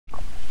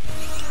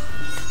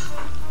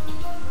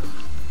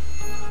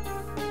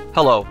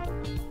Hello,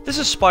 this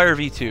is Spire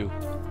V2.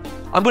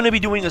 I'm going to be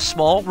doing a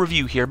small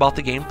review here about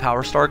the game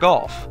Powerstar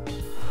Golf.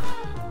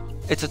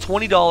 It's a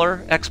 $20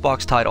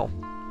 Xbox title.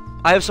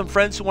 I have some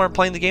friends who aren't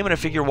playing the game and I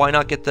figure why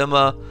not get them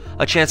a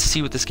chance to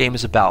see what this game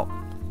is about.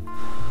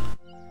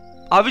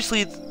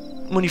 Obviously,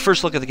 when you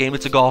first look at the game,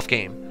 it's a golf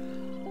game.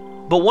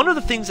 But one of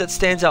the things that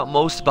stands out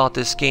most about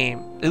this game,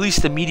 at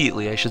least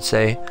immediately I should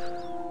say,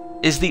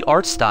 is the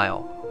art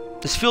style.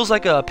 This feels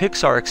like a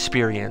Pixar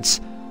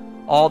experience.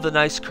 All the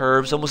nice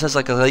curves, almost has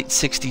like a late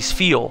 60s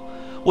feel.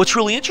 What's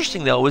really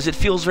interesting though is it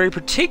feels very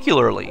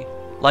particularly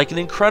like an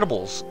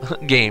Incredibles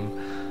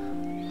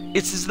game.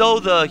 It's as though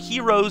the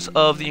heroes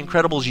of the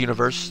Incredibles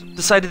universe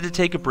decided to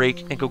take a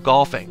break and go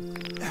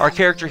golfing. Our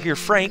character here,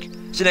 Frank,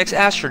 is an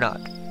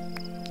ex-astronaut.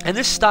 And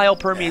this style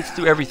permeates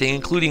through everything,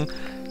 including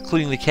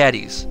the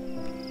caddies.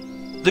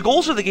 The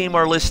goals of the game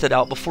are listed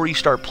out before you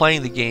start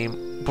playing the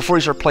game, before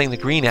you start playing the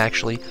green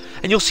actually,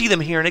 and you'll see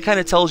them here, and it kind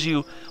of tells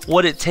you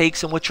what it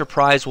takes and what your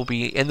prize will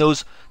be, and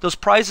those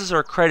prizes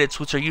are credits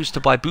which are used to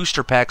buy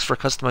booster packs for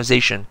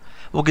customization.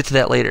 We'll get to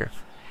that later.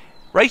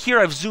 Right here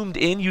I've zoomed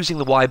in using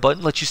the Y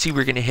button, let you see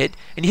where you're going to hit,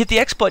 and you hit the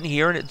X button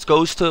here and it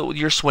goes to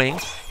your swing,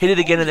 hit it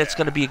again and it's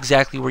going to be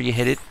exactly where you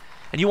hit it,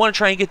 and you want to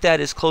try and get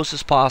that as close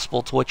as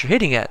possible to what you're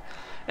hitting at.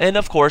 And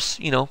of course,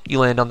 you know, you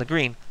land on the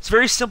green. It's a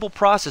very simple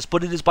process,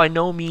 but it is by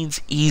no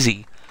means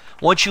easy.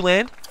 Once you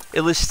land,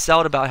 it lists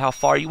out about how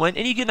far you went,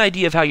 and you get an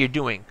idea of how you're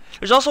doing.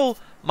 There's also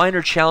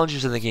minor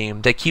challenges in the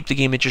game that keep the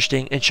game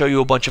interesting and show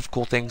you a bunch of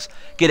cool things,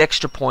 get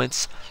extra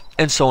points,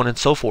 and so on and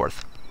so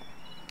forth.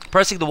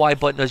 Pressing the Y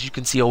button, as you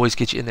can see, always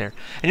gets you in there.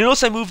 And you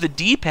notice I move the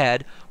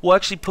D-pad will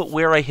actually put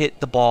where I hit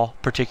the ball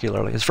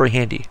particularly. It's very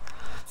handy.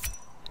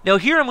 Now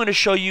here I'm going to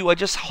show you, I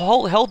just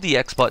held the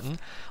X button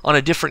on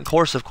a different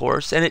course, of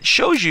course, and it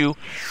shows you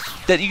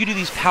that you can do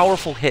these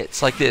powerful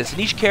hits like this, and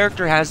each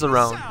character has their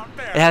own.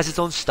 It has its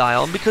own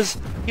style, and because,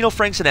 you know,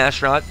 Frank's an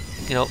astronaut,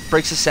 you know,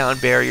 breaks the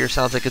sound barrier,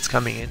 sounds like it's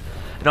coming in,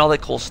 and all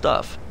that cool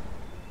stuff.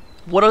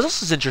 What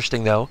else is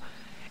interesting, though,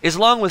 is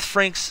along with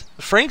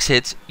Frank's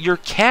hits, your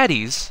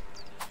caddies,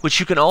 which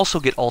you can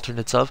also get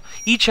alternates of,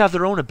 each have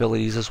their own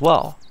abilities as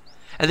well.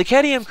 And the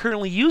caddy I'm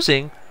currently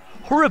using,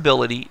 her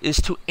ability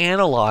is to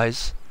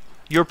analyze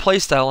your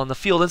playstyle on the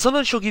field, and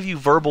sometimes she'll give you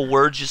verbal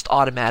words just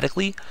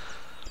automatically,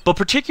 but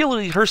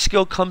particularly her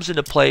skill comes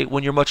into play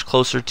when you're much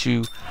closer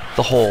to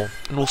the hole,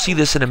 and we'll see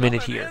this in a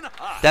minute here.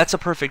 That's a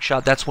perfect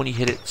shot. That's when you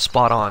hit it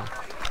spot on.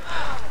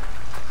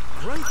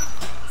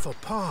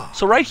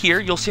 So right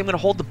here, you'll see I'm going to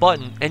hold the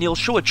button, and it'll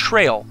show a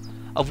trail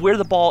of where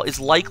the ball is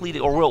likely to,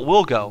 or where it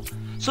will go.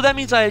 So that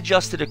means I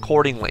adjust it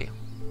accordingly.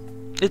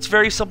 It's a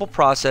very simple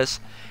process,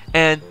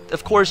 and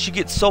of course you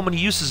get so many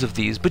uses of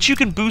these, but you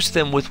can boost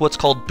them with what's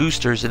called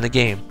boosters in the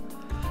game.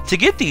 To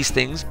get these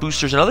things,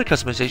 boosters and other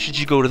customizations,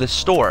 you go to the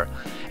store,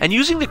 and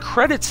using the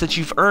credits that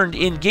you've earned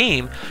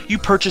in-game, you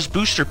purchase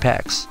booster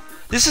packs.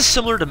 This is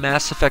similar to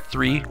Mass Effect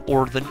 3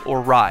 or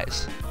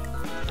Rise.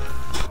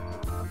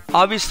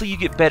 Obviously you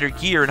get better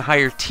gear and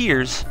higher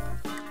tiers,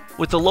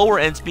 with the lower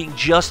ends being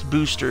just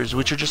boosters,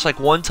 which are just like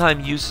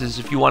one-time uses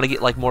if you want to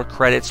get like more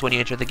credits when you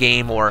enter the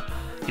game, or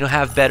you know,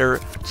 have better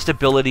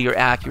stability or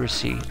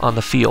accuracy on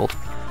the field.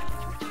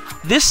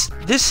 This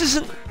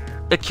isn't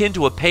akin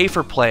to a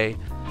pay-for-play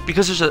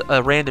because there's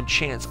a random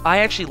chance. I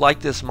actually like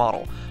this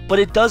model, but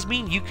it does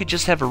mean you could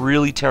just have a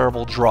really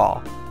terrible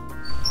draw.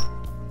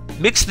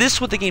 Mix this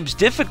with the game's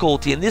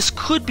difficulty, and this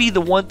could be the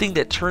one thing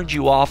that turns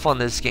you off on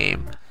this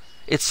game.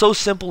 It's so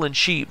simple and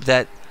cheap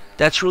that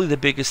that's really the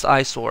biggest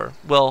eyesore.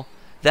 Well,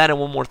 that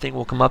and one more thing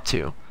we'll come up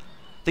to.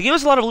 The game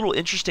has a lot of little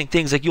interesting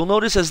things. Like you'll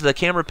notice as the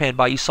camera panned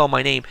by, you saw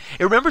my name.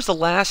 It remembers the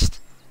last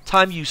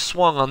time you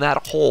swung on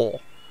that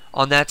hole,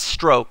 on that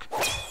stroke,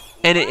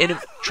 and it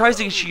tries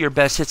to get you your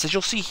best hits. As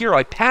you'll see here,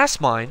 I pass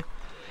mine,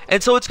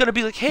 and so it's going to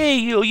be like, hey,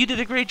 you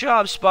did a great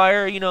job,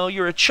 Spire.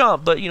 You're a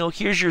chump, but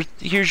here's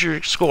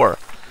your score,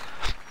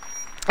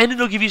 and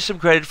it'll give you some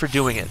credit for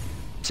doing it.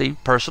 See,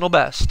 personal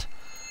best.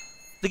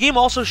 The game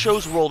also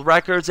shows world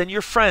records and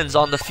your friends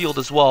on the field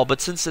as well, but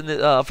since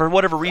for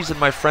whatever reason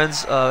my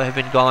friends have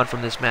been gone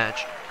from this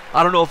match.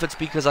 I don't know if it's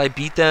because I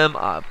beat them,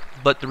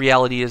 but the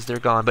reality is they're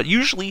gone. But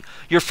usually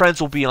your friends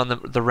will be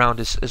on the round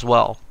as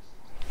well.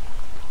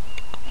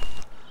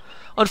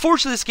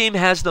 Unfortunately, this game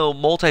has no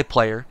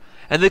multiplayer,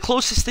 and the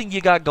closest thing you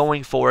got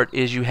going for it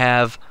is you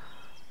have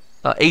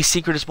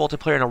asynchronous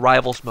multiplayer and a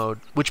rivals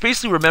mode, which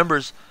basically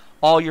remembers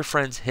all your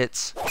friends'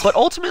 hits. But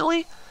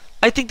ultimately,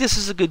 I think this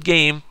is a good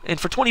game, and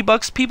for 20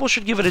 bucks, people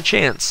should give it a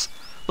chance.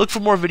 Look for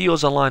more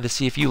videos online to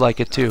see if you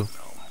like it too.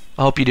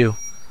 I hope you do.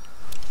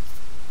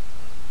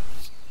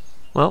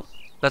 Well,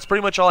 that's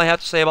pretty much all I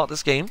have to say about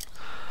this game.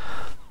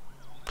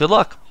 Good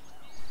luck.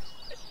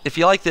 If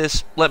you like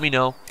this, let me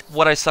know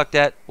what I sucked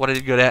at, what I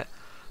did good at.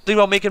 Think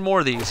about making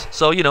more of these.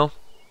 So,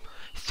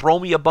 throw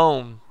me a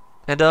bone.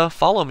 And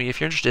follow me if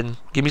you're interested. And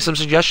give me some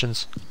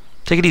suggestions.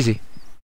 Take it easy.